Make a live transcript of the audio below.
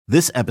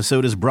This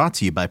episode is brought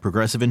to you by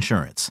Progressive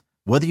Insurance.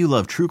 Whether you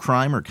love true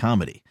crime or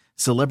comedy,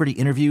 celebrity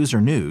interviews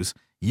or news,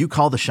 you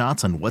call the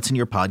shots on what's in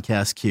your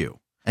podcast queue.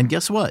 And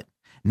guess what?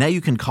 Now you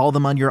can call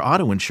them on your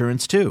auto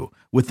insurance too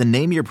with the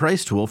Name Your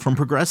Price tool from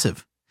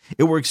Progressive.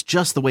 It works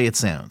just the way it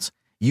sounds.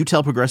 You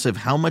tell Progressive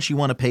how much you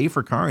want to pay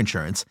for car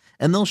insurance,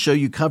 and they'll show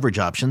you coverage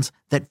options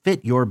that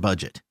fit your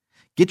budget.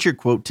 Get your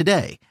quote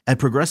today at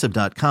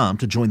Progressive.com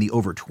to join the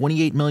over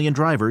 28 million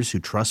drivers who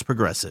trust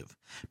Progressive.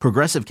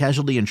 Progressive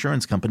Casualty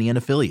Insurance Company and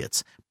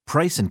Affiliates.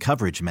 Price and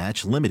coverage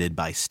match limited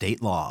by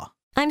state law.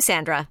 I'm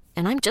Sandra,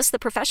 and I'm just the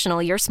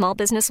professional your small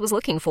business was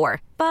looking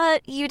for.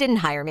 But you didn't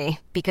hire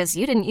me because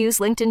you didn't use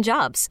LinkedIn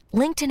Jobs.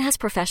 LinkedIn has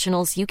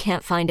professionals you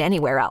can't find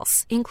anywhere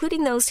else,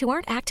 including those who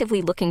aren't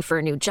actively looking for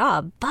a new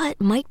job, but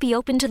might be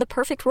open to the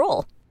perfect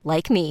role,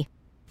 like me.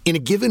 In a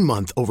given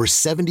month, over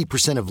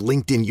 70% of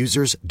LinkedIn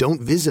users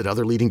don't visit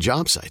other leading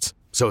job sites.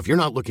 So if you're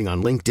not looking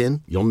on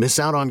LinkedIn, you'll miss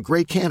out on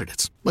great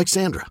candidates like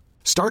Sandra.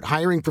 Start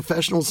hiring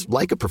professionals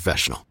like a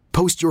professional.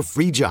 Post your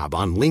free job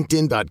on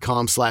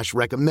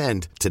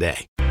linkedin.com/recommend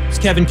today. It's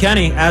Kevin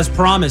Kenny, as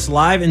promised,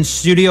 live in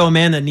studio. A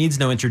man that needs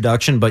no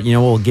introduction, but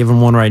we'll give him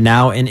one right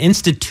now. An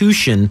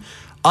institution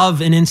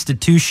of an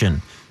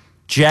institution.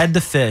 Jed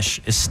the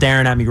Fish is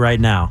staring at me right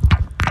now.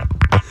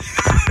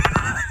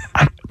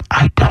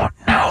 I don't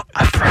know.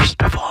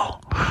 First of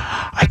all,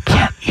 I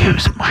can't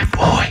use my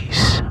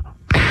voice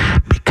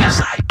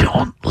because I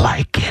don't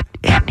like it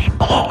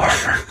anymore.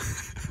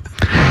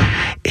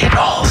 It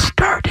all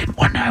started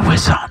when I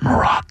was on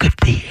Rock of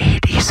the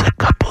 80s a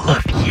couple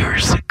of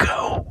years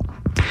ago.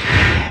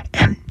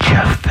 And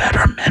Jeff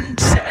Fetterman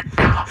said,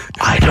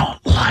 I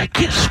don't like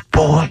his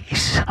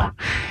voice.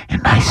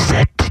 And I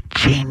said to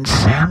Gene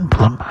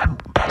Sandblum,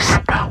 I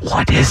said,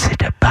 what is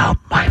it about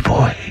my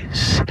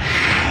voice?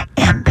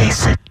 And they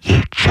said,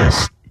 you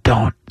just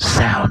don't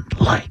sound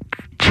like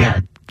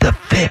Jed the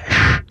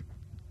Fish.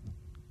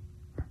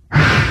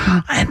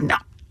 And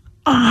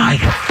I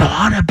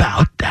thought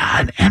about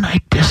that and I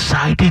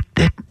decided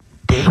that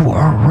they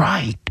were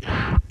right.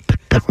 But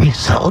the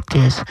result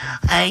is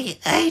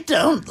I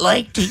don't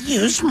like to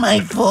use my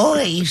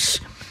voice.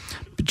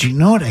 But you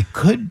know what I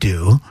could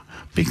do?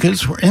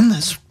 Because we're in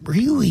this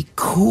really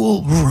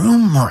cool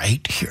room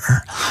right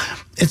here.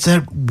 It's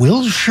at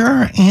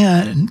Wilshire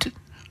and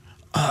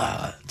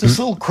this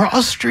little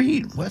cross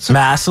street. What's it?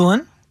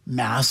 Massillon?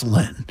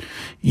 Massillon.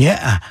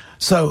 Yeah.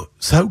 So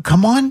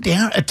come on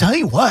down. I tell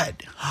you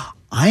what,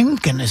 I'm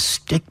going to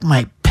stick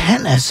my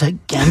penis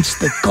against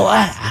the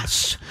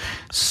glass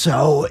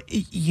so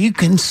you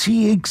can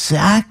see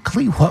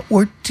exactly what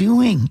we're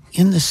doing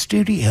in the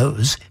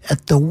studios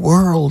at the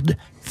world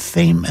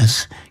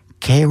famous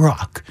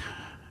K-Rock.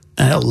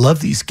 And I love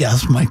these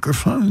gas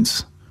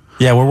microphones.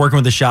 Yeah, we're working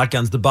with the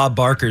shotguns, the Bob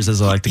Barkers,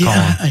 as I like to call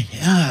them.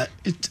 Yeah.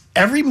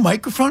 Every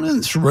microphone in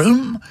this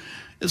room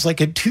is like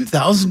a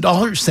 $2,000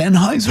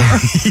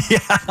 Sennheiser.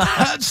 Yeah.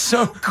 That's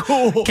so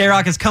cool.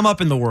 K-Rock has come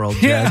up in the world,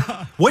 Jed.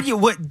 Yeah.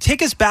 What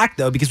take us back,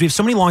 though, because we have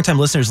so many longtime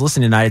listeners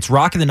listening tonight. It's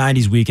Rock in the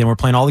 90s weekend. We're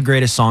playing all the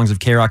greatest songs of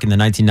K-Rock in the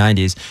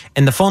 1990s.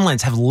 And the phone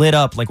lines have lit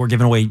up like we're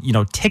giving away,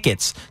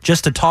 tickets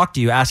just to talk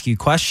to you, ask you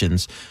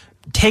questions.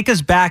 Take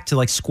us back to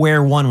like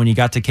square one when you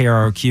got to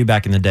KROQ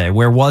back in the day.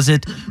 Where was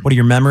it? What are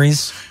your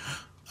memories?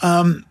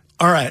 All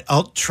right,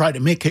 I'll try to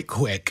make it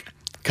quick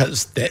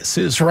because this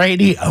is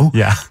radio.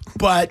 Yeah.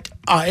 But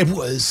I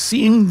was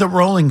seeing the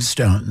Rolling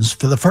Stones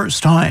for the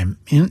first time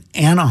in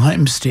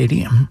Anaheim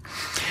Stadium.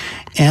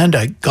 And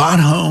I got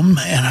home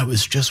and I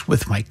was just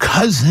with my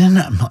cousin.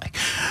 I'm like,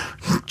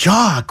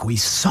 Jock, we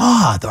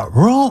saw the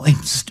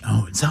Rolling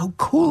Stones. How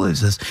cool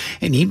is this?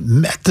 And he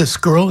met this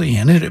girl he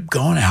ended up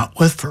going out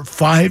with for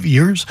 5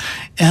 years.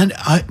 And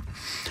I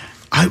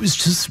was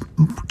just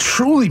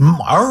truly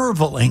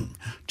marveling,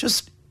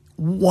 just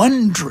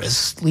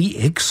wondrously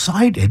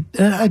excited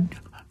that I'd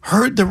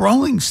heard the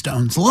Rolling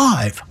Stones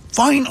live.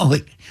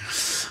 Finally,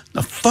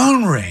 the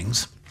phone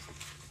rings.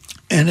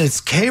 And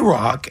it's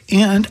K-Rock,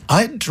 and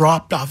I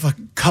dropped off a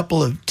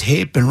couple of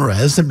tape and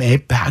resume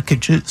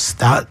packages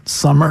that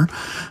summer.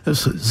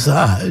 This was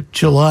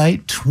July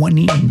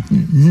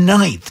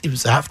 29th. It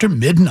was after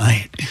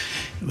midnight.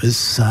 It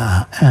was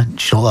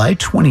July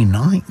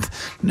 29th,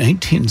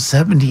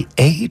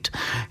 1978.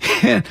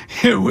 And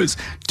it was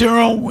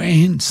Daryl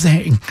Wayne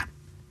saying,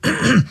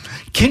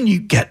 can you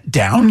get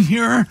down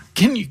here?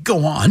 Can you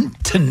go on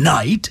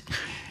tonight?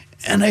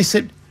 And I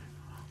said,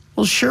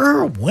 well,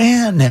 sure,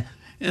 when?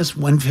 It's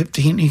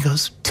 1:15. He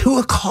goes,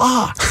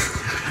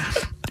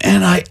 2:00.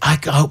 And I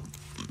go,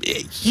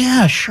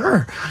 yeah,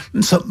 sure.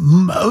 And so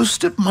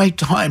most of my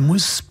time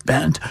was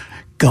spent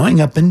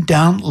going up and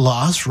down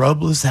Los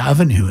Robles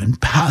Avenue in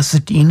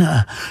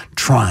Pasadena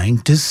trying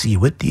to see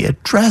what the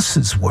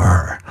addresses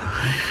were.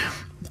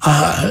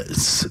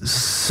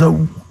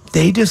 So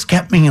they just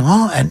kept me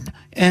on.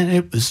 And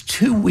it was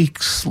 2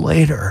 weeks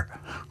later.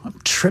 I'm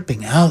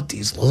tripping out.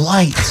 These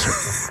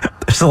lights.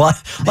 There's a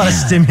lot of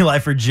stimuli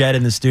for Jed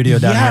in the studio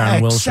down here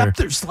on Wilshire. Except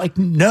there's like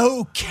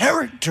no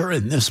character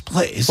in this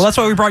place. Well, that's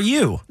why we brought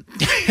you.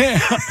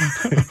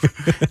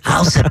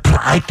 I'll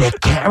supply the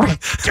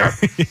character.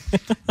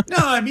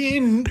 I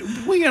mean,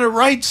 we gotta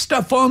write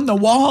stuff on the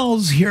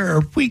walls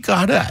here. We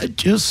gotta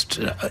just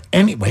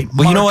anyway.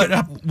 Well, you know mark what?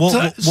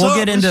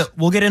 it up.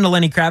 We'll get into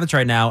Lenny Kravitz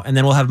right now, and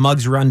then we'll have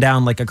Muggs run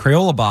down like a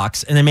Crayola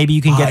box, and then maybe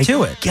you can get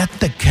to it. Get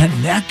the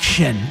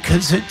connection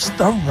because it's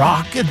the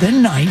Rock of the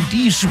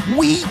 90s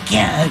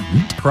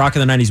weekend. Rock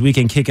of the 90s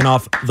weekend kicking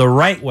off the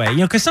right way. You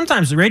know, because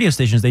sometimes the radio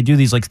stations, they do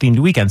these like themed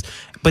weekends,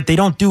 but they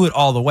don't do it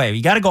all the way.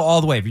 You got to go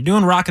all the way. If you're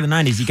doing Rock of the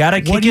 90s, you got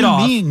to kick it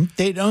off. What do you mean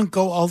they don't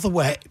go all the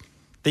way?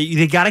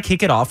 They got to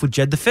kick it off with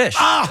Jed the Fish.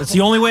 Oh. That's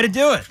the only way to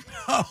do it.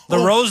 The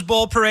Rose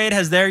Bowl Parade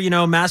has their,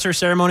 master of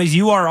ceremonies.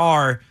 You are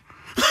our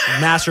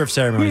master of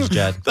ceremonies,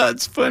 Jed.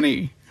 That's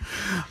funny.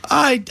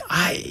 I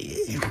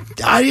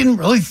didn't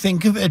really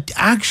think of it.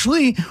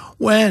 Actually,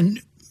 when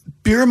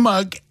Beer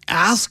Mug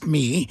asked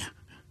me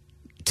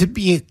to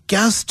be a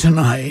guest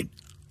tonight,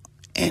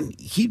 and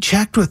he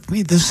checked with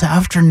me this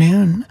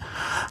afternoon,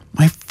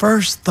 my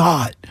first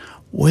thought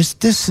was,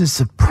 this is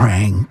a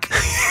prank.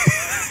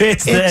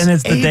 It's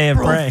the day of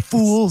pranks. April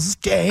Fool's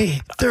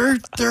Day.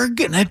 They're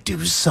gonna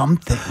do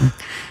something.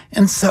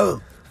 And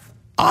so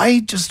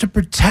I, just to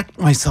protect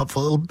myself a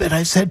little bit,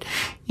 I said,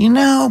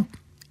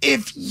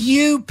 if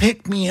you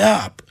pick me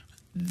up,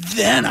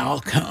 then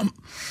I'll come.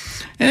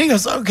 And he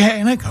goes, okay.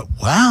 And I go,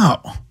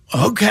 wow,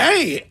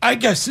 okay, I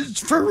guess it's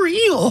for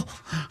real.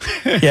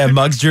 Yeah,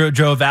 Muggs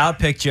drove out,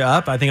 picked you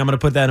up. I think I'm going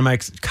to put that in my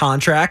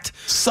contract.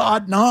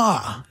 Sod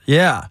nah.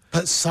 Yeah.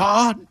 But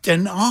Sod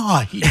and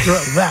ah, he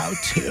drove out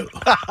too.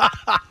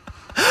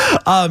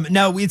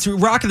 Now, it's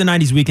Rock of the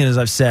 90s weekend, as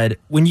I've said.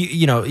 When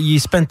you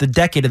spent the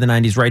decade of the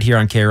 90s right here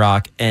on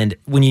K-Rock, and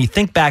when you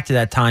think back to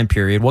that time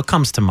period, what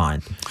comes to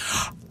mind?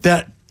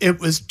 That it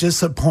was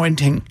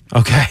disappointing.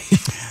 Okay.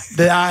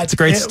 It's a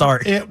great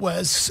start. It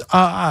was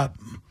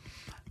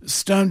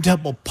Stone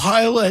Temple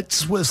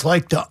Pilots was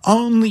like the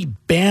only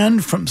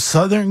band from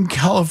Southern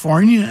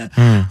California.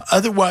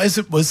 Otherwise,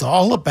 it was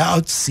all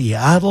about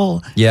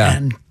Seattle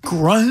and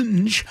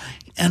grunge.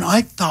 And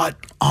I thought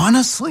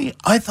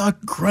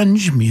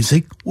grunge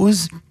music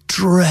was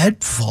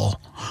dreadful.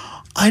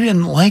 I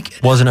didn't like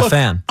it. Wasn't a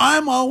fan.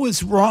 I'm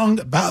always wrong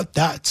about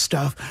that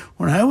stuff.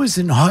 When I was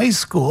in high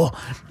school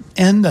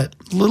and the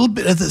little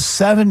bit of the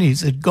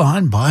 70s had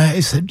gone by,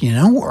 I said,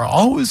 we're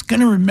always going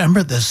to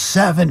remember the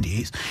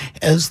 70s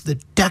as the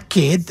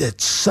decade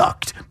that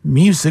sucked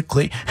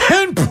musically.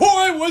 And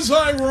boy, was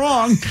I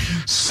wrong.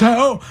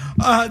 So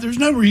there's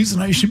no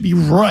reason I should be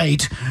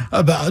right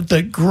about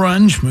the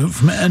grunge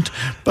movement,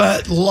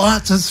 but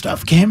lots of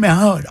stuff came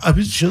out. I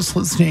was just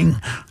listening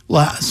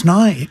last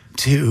night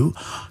to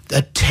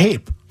the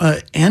tape,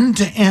 end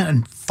to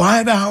end,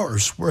 5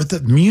 hours worth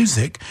of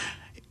music,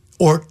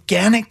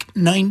 Organic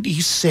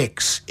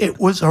 96. It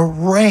was a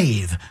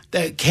rave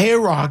that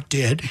K-Rock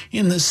did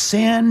in the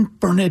San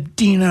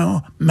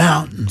Bernardino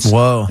Mountains.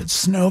 Whoa. At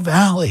Snow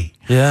Valley.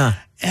 Yeah.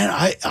 And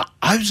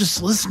I was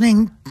just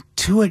listening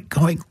to it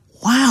going,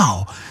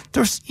 wow,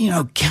 there's,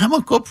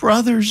 Chemical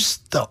Brothers,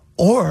 The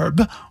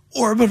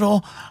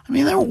Orbital. I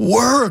mean, there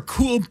were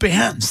cool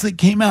bands that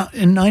came out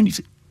in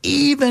 90s.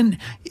 Even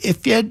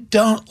if you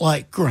don't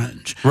like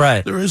grunge,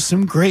 right? There is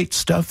some great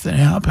stuff that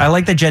happened. I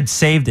like that Jed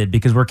saved it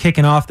because we're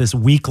kicking off this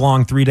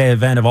week-long 3-day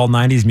event of all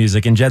 90s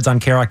music, and Jed's on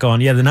K-Rock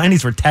going, yeah, the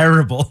 90s were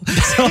terrible.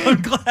 So I'm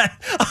glad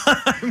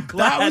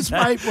that was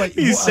my point.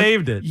 You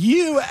saved it.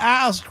 You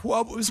asked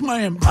what was my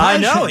impression. I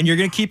know, and you're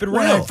going to keep it real.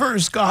 When I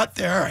first got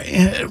there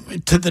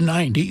to the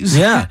 90s.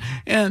 Yeah.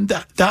 And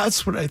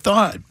that's what I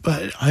thought,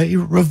 but I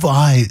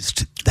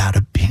revised that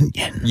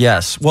opinion.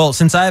 Yes. Well,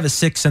 since I have a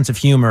sick sense of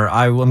humor,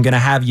 I'm going to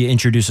have you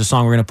introduce a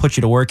song. We're going to put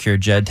you to work here,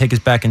 Jed. Take us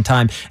back in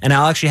time. And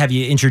I'll actually have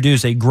you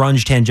introduce a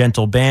grunge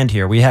tangential band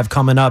here. We have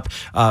coming up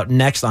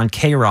next on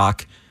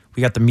K-Rock,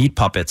 we got the Meat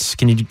Puppets.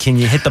 Can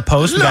you hit the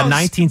post? We got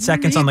 19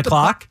 seconds on the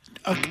clock.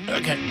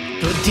 Okay.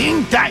 Du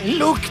think I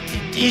looked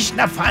dich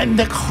na von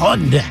der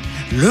Kunde.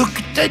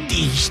 Looked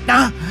dich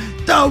na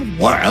the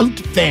world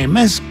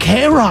famous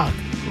K-Rock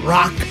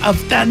Rock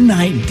of the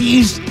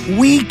 90s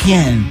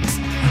weekend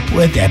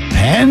with a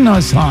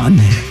Panos on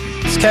it.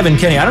 It's Kevin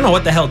Kenny. I don't know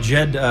what the hell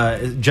Jed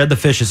the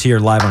Fish is here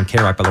live on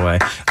K-Rock, by the way.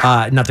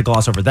 Not to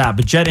gloss over that,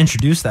 but Jed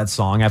introduced that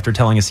song after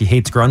telling us he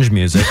hates grunge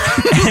music.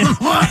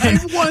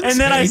 and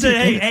then I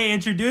said, hey,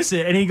 introduce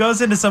it. And he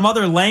goes into some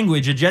other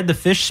language, a Jed the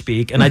Fish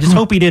speak, and I just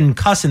hope he didn't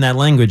cuss in that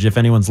language if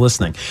anyone's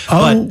listening.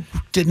 Oh,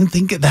 didn't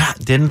think of that.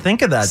 Didn't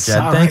think of that, Jed.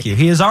 Sorry. Thank you.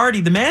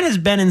 The man has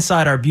been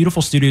inside our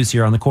beautiful studios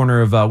here on the corner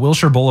of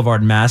Wilshire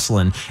Boulevard and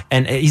Massillon,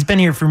 and he's been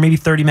here for maybe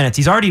 30 minutes.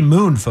 He's already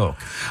mooned folk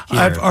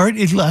here. I've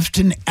already left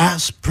an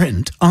ass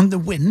print on the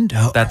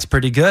window. That's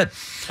pretty good.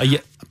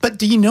 But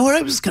do you know what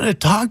I was going to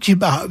talk to you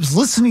about? I was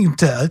listening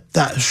to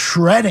that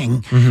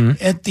shredding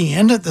at the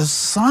end of the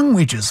song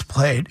we just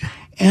played,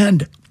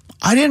 and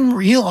I didn't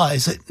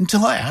realize it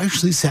until I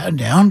actually sat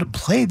down to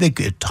play the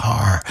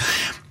guitar,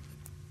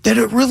 that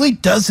it really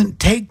doesn't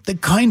take the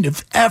kind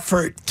of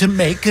effort to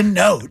make a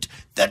note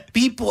that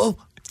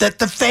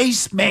the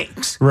face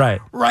makes.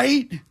 Right.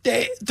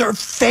 Their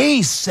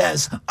face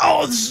says,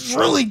 oh, this is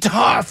really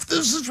tough.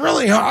 This is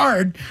really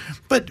hard.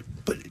 But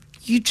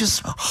you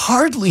just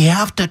hardly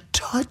have to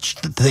touch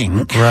the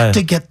thing Right.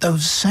 to get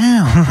those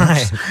sounds.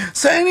 Right.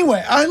 So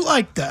anyway, I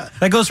like that.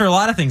 That goes for a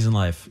lot of things in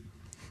life.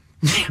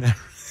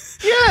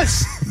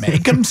 Yes,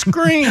 make them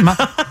scream.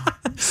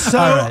 So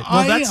All right.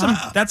 Well,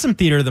 that's some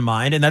theater of the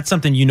mind, and that's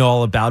something you know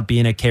all about,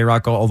 being at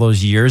K-Rock all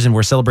those years, and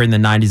we're celebrating the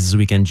 90s this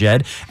weekend,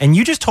 Jed. And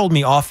you just told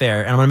me off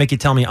air, and I'm going to make you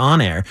tell me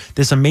on air,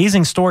 this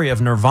amazing story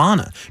of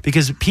Nirvana.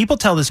 Because people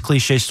tell this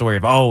cliche story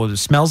of, it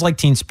Smells Like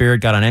Teen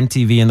Spirit got on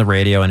MTV and the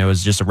radio, and it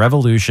was just a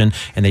revolution,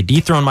 and they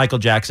dethroned Michael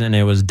Jackson, and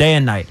it was day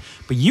and night.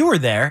 But you were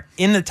there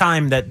in the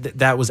time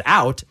that was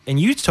out, and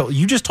you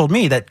just told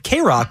me that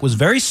K-Rock was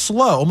very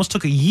slow, almost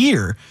took a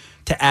year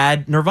to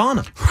add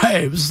Nirvana.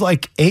 Right. It was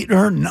like 8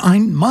 or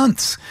 9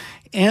 months.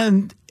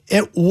 And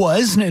it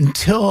wasn't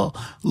until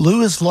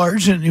Louis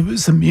Largent, who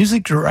was the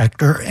music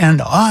director,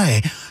 and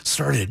I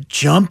started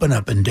jumping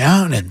up and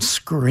down and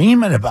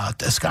screaming about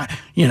this guy.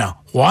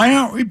 Why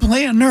aren't we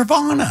playing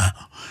Nirvana?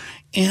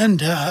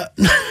 And I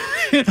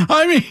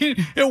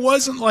mean, it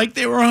wasn't like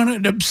they were on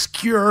an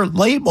obscure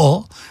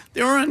label.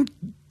 They were on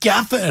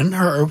Geffen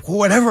or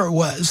whatever it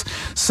was.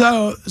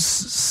 So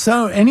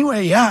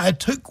anyway, yeah, it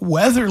took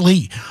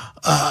Weatherly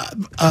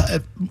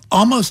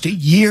almost a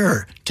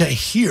year to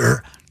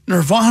hear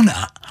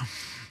Nirvana.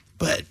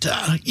 But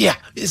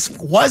it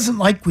wasn't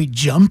like we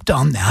jumped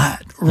on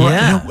that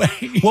right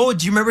away. Well,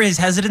 do you remember his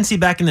hesitancy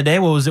back in the day?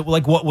 What was it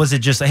like? What was it?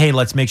 Just hey,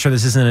 let's make sure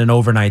this isn't an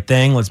overnight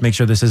thing. Let's make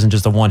sure this isn't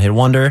just a one-hit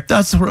wonder.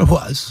 That's what it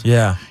was.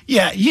 Yeah.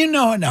 Yeah, you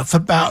know enough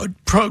about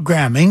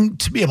programming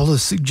to be able to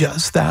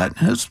suggest that.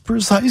 That's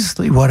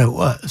precisely what it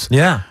was.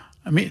 Yeah.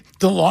 I mean,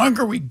 the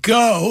longer we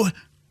go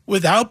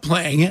without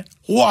playing it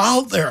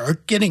while they're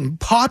getting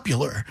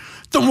popular,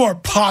 the more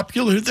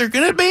popular they're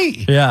going to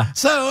be. Yeah.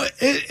 So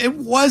it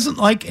wasn't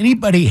like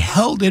anybody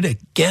held it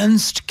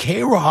against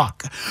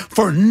K-Rock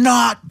for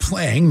not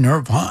playing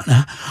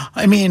Nirvana.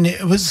 I mean,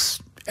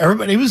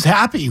 everybody was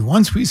happy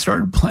once we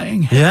started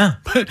playing. Yeah.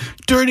 But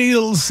dirty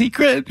little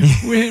secret,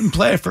 we didn't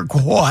play it for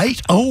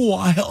quite a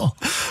while.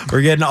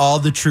 We're getting all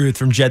the truth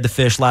from Jed the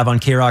Fish live on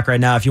K-Rock right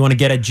now. If you want to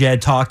get at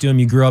Jed, talk to him.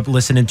 You grew up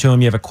listening to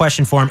him. You have a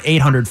question for him,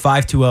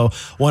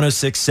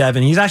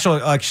 800-520-1067. He's actually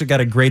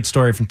got a great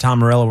story from Tom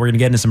Morello. We're going to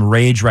get into some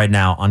rage right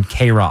now on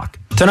K-Rock.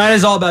 Tonight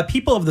is all about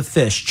People of the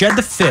Fish. Jed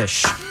the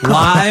Fish,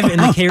 live in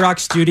the K-Rock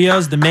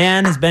studios. The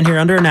man has been here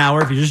under an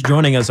hour, if you're just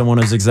joining us on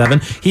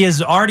 106.7. He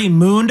has already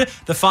mooned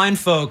the fine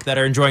folk that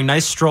are enjoying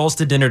nice strolls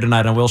to dinner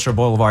tonight on Wilshire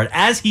Boulevard,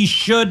 as he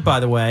should, by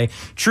the way,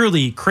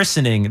 truly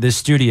christening this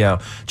studio.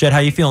 Jed, how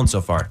you feeling so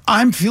far?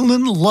 I'm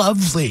feeling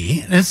lovely,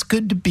 and it's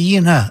good to be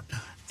in a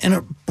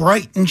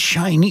bright and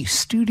shiny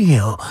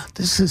studio.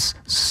 This is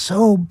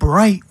so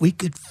bright, we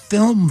could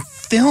film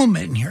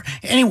in here.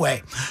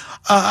 Anyway,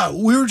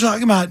 we were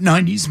talking about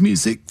 90s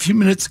music a few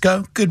minutes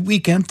ago. Good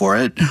weekend for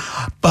it.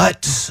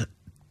 But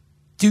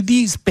do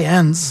these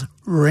bands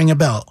ring a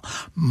bell?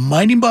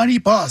 Mighty Mighty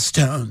Boss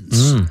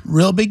Tones,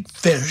 Real Big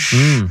Fish,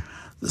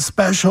 The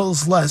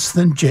Specials, Less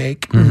Than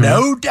Jake,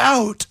 No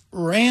Doubt,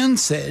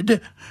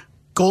 Rancid,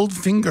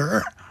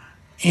 Goldfinger,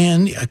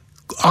 and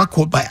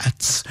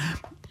Aquabats.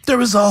 There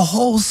was a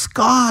whole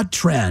ska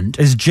trend.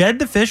 Is Jed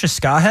the Fish a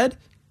ska head?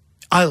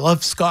 I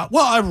love ska.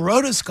 Well, I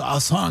wrote a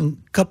ska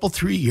song a couple,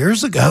 3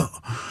 years ago.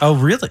 Oh,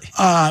 really?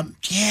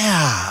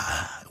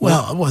 Yeah.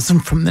 Well, it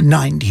wasn't from the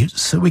 90s,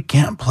 so we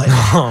can't play it.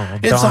 Oh,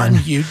 it's darn. on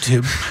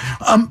YouTube.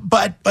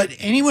 But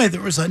anyway, there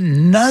was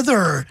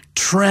another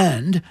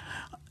trend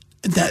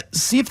that,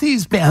 see if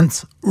these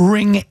bands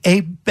ring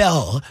a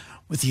bell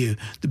with you.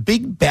 The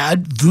Big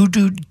Bad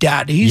Voodoo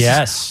Daddies.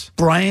 Yes.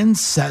 Brian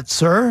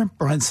Setzer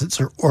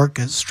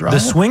Orchestra. The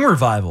Swing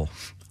Revival.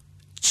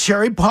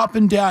 Cherry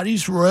Poppin'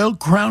 Daddies, Royal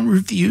Crown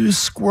Review,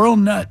 Squirrel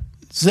Nut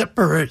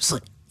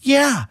Zippers.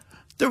 Yeah,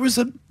 there was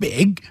a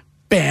big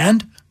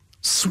band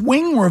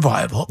swing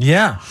revival.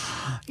 Yeah.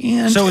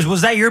 And So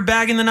was that your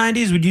bag in the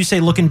 90s? Would you say,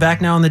 looking back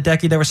now on the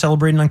decade that we're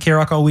celebrating on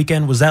K-Rock all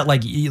weekend, was that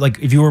like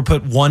if you were to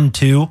put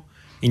 1-2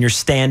 in your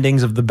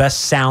standings of the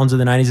best sounds of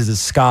the 90s, is it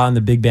ska and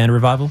the big band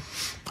revival?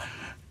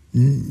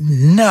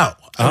 no,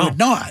 I would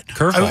not.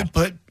 Curveball. I would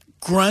put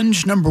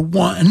grunge number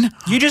 1.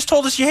 You just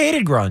told us you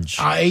hated grunge.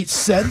 I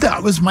said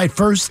that was my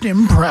first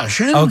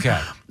impression.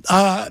 Okay.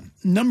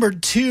 Number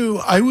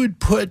 2, I would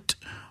put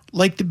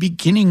like the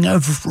beginning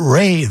of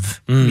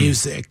rave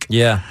music.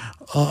 Yeah.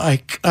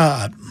 Like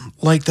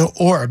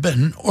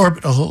the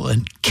Orbital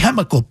and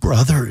Chemical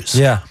Brothers.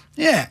 Yeah.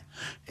 Yeah.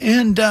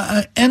 And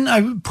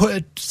I would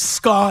put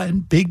ska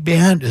and big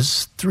band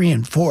as 3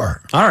 and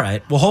 4. All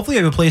right. Well, hopefully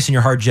you have a place in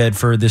your heart, Jed,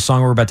 for this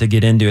song we're about to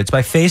get into. It's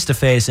by Face to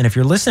Face, and if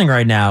you're listening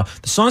right now,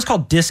 the song is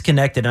called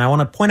Disconnected, and I want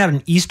to point out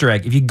an Easter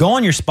egg. If you go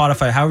on your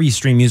Spotify, however you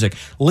stream music,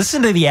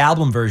 listen to the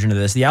album version of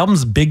this. The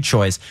album's Big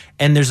Choice,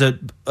 and there's a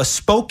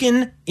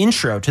spoken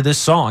intro to this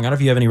song. I don't know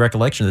if you have any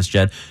recollection of this,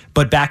 Jed,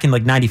 but back in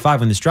like 95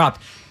 when this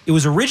dropped, it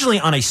was originally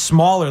on a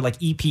smaller like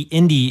EP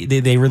indie.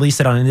 They released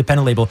it on an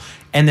independent label,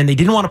 and then they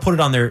didn't want to put it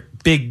on their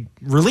big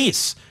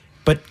release.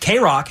 But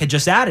K-Rock had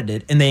just added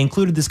it, and they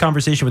included this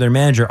conversation with their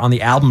manager on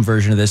the album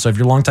version of this. So if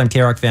you're a longtime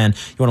K-Rock fan,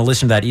 you want to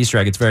listen to that Easter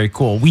egg, it's very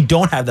cool. We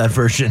don't have that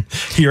version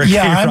here at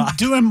K-Rock. I'm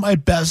doing my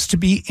best to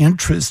be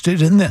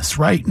interested in this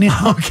right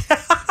now. Okay.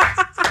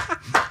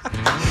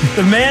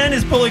 The man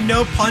is pulling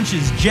no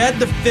punches. Jed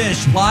the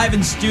Fish, live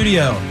in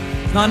studio.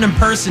 It's not an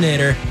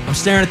impersonator. I'm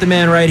staring at the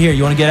man right here.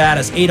 You want to get at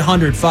us?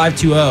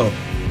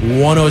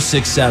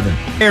 800-520-1067.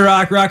 Hey,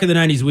 Rock of the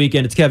 90s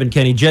weekend. It's Kevin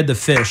Kenny, Jed the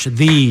Fish,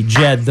 the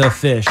Jed the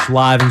Fish,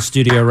 live in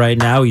studio right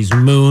now. He's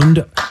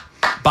mooned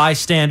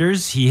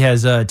bystanders. He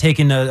has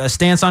taken a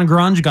stance on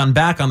grunge, gone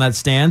back on that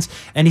stance,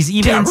 and he's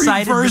even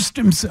reversed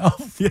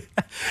himself.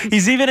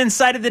 He's even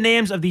incited the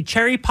names of the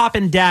Cherry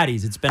Poppin'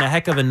 Daddies. It's been a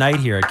heck of a night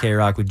here at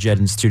K-Rock with Jed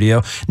in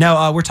studio.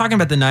 Now, we're talking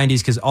about the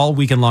 90s because all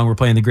weekend long we're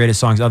playing the greatest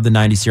songs of the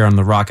 90s here on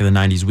the Rock of the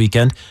 90s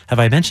weekend. Have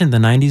I mentioned the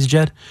 90s,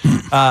 Jed?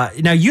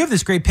 Now, you have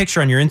this great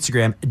picture on your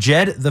Instagram,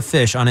 Jed the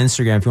Fish on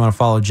Instagram, if you want to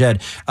follow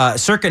Jed.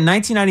 Circa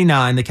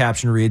 1999, the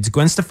caption reads,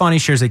 Gwen Stefani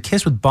shares a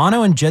kiss with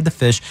Bono and Jed the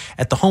Fish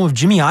at the home of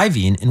Jimmy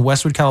Iovine in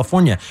Westwood,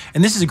 California.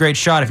 And this is a great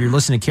shot. If you're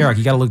listening to K-Rock,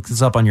 you got to look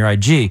this up on your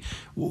IG.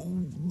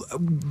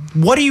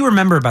 What do you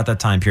remember about that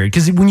time period?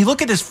 Because when you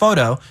look at this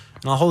photo,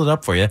 and I'll hold it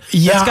up for you,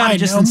 it's got to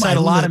just incite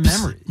a lot of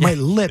memory. My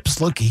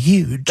lips look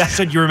huge. That's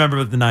what you remember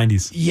about the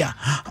 90s. Yeah.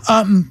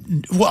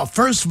 Well,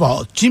 first of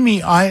all,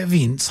 Jimmy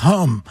Iovine's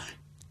home,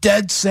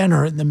 dead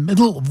center in the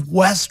middle of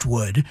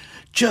Westwood,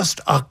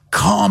 just a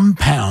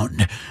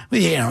compound.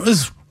 You know,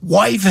 his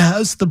wife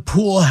has the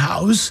pool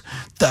house,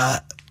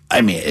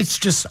 it's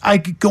just, I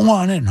could go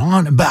on and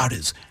on about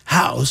his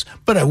house,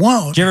 but I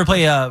won't. Did you ever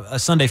play a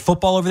Sunday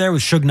football over there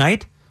with Suge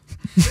Knight?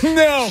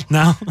 No.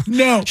 No?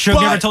 No.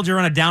 Suge never told you to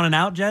run a down and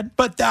out, Jed?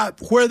 But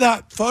where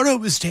that photo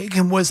was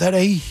taken was at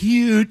a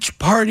huge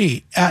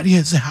party at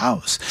his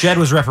house. Jed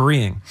was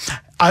refereeing.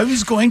 I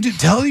was going to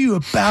tell you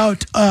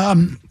about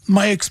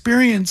my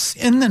experience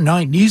in the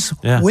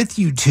 90s with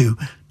U2.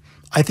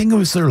 I think it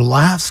was their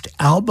last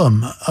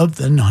album of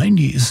the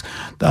 90s,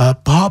 the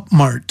Pop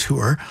Mart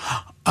tour.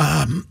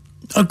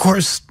 Of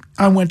course,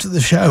 I went to the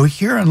show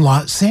here in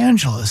Los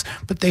Angeles,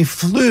 but they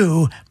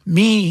flew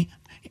me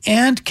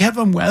and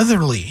Kevin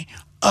Weatherly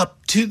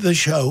up to the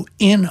show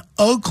in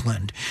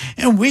Oakland,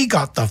 and we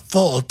got the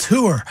full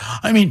tour.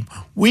 I mean,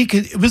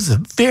 it was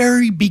the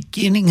very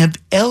beginning of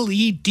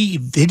LED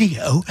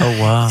video. Oh,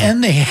 wow.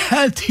 And they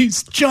had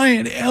these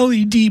giant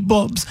LED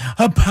bulbs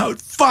about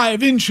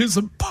 5 inches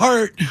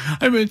apart.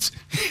 I mean,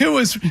 it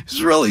was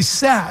really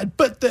sad,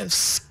 but the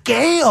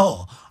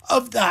scale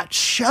of that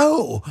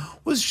show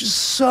was just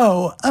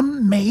so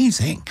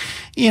amazing.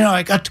 You know,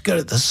 I got to go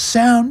to the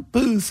sound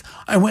booth.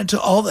 I went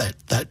to all the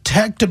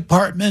tech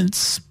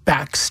departments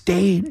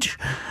backstage,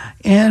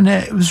 and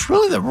it was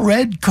really the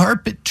red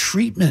carpet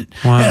treatment.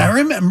 Wow. And I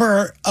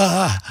remember,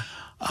 what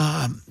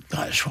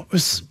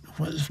was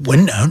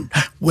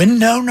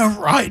Winona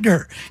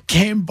Ryder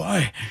came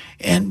by,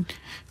 and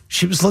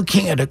she was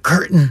looking at a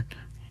curtain.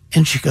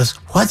 And she goes,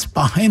 what's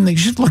behind the...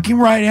 She's looking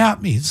right at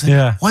me.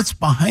 Saying, what's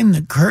behind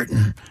the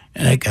curtain?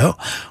 And I go,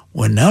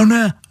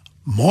 Winona,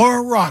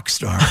 more rock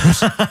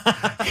stars.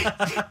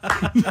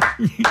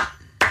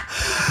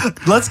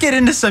 Let's get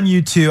into some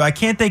U2. I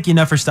can't thank you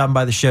enough for stopping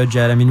by the show,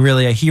 Jed. I mean,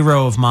 really a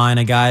hero of mine,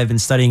 a guy I've been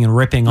studying and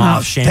ripping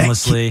off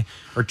shamelessly,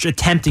 or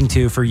attempting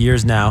to for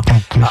years now.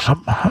 Thank you so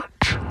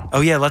much.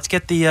 Oh, yeah, let's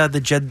get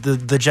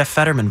the Jeff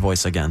Fetterman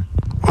voice again.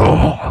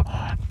 Oh,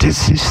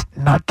 this is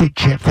not the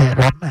Jeff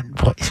Fetterman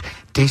voice.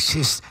 This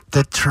is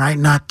the try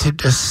not to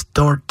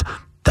distort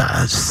the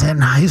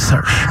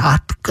Sennheiser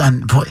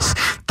shotgun voice.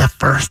 The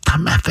first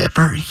time I've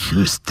ever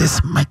used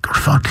this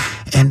microphone,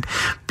 and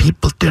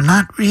people do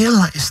not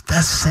realize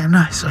that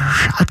Sennheiser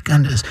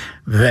shotgun is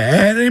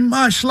very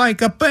much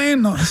like a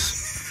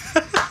penis.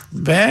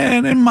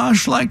 Very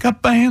much like a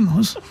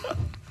penis.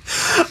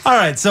 All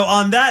right, so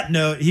on that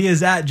note, he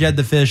is at Jed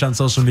the Fish on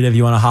social media if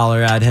you want to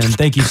holler at him.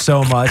 Thank you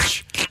so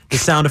much. The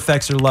sound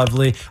effects are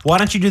lovely. Why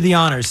don't you do the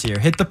honors here?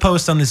 Hit the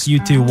post on this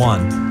U2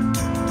 one.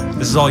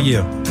 This is all you.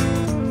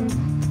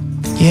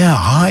 Yeah,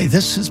 hi,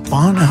 this is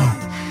Bono.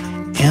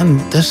 And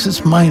this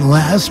is my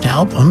last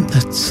album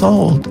that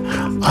sold.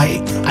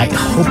 I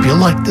hope you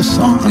like the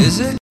song. Is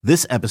it?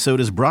 This episode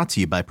is brought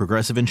to you by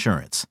Progressive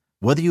Insurance.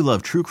 Whether you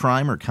love true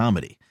crime or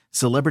comedy,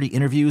 celebrity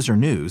interviews or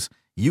news,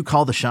 you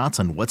call the shots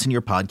on what's in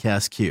your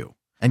podcast queue.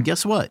 And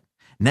guess what?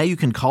 Now you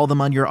can call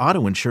them on your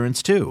auto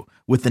insurance too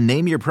with the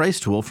Name Your Price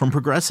tool from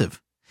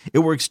Progressive. It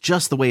works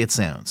just the way it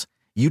sounds.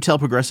 You tell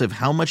Progressive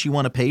how much you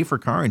want to pay for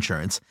car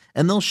insurance,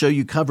 and they'll show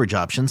you coverage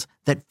options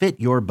that fit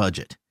your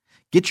budget.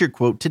 Get your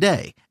quote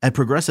today at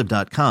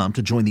Progressive.com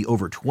to join the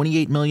over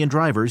 28 million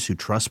drivers who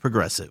trust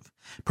Progressive.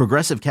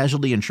 Progressive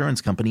Casualty Insurance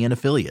Company and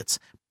Affiliates.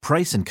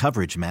 Price and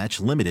coverage match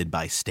limited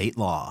by state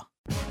law.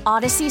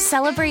 Odyssey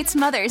celebrates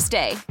Mother's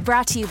Day,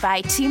 brought to you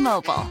by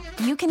T-Mobile.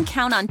 You can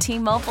count on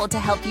T-Mobile to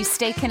help you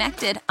stay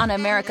connected on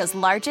America's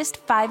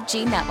largest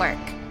 5G network.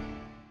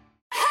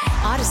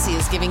 Odyssey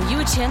is giving you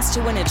a chance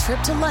to win a trip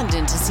to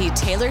London to see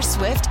Taylor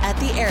Swift at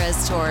the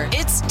Eras Tour.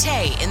 It's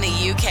Tay in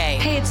the UK.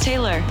 Hey, it's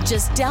Taylor.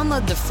 Just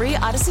download the free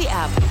Odyssey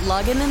app,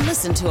 log in and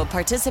listen to a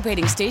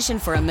participating station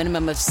for a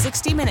minimum of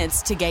 60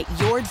 minutes to get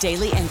your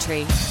daily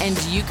entry. And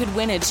you could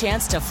win a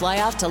chance to fly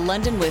off to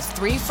London with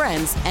 3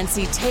 friends and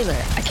see Taylor.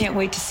 I can't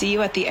wait to see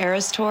you at the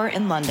Eras Tour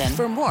in London.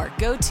 For more,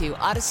 go to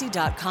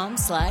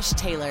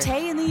odyssey.com/Taylor.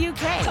 Tay in the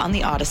UK. On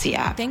the Odyssey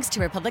app. Thanks to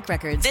Republic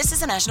Records. This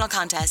is a national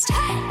contest.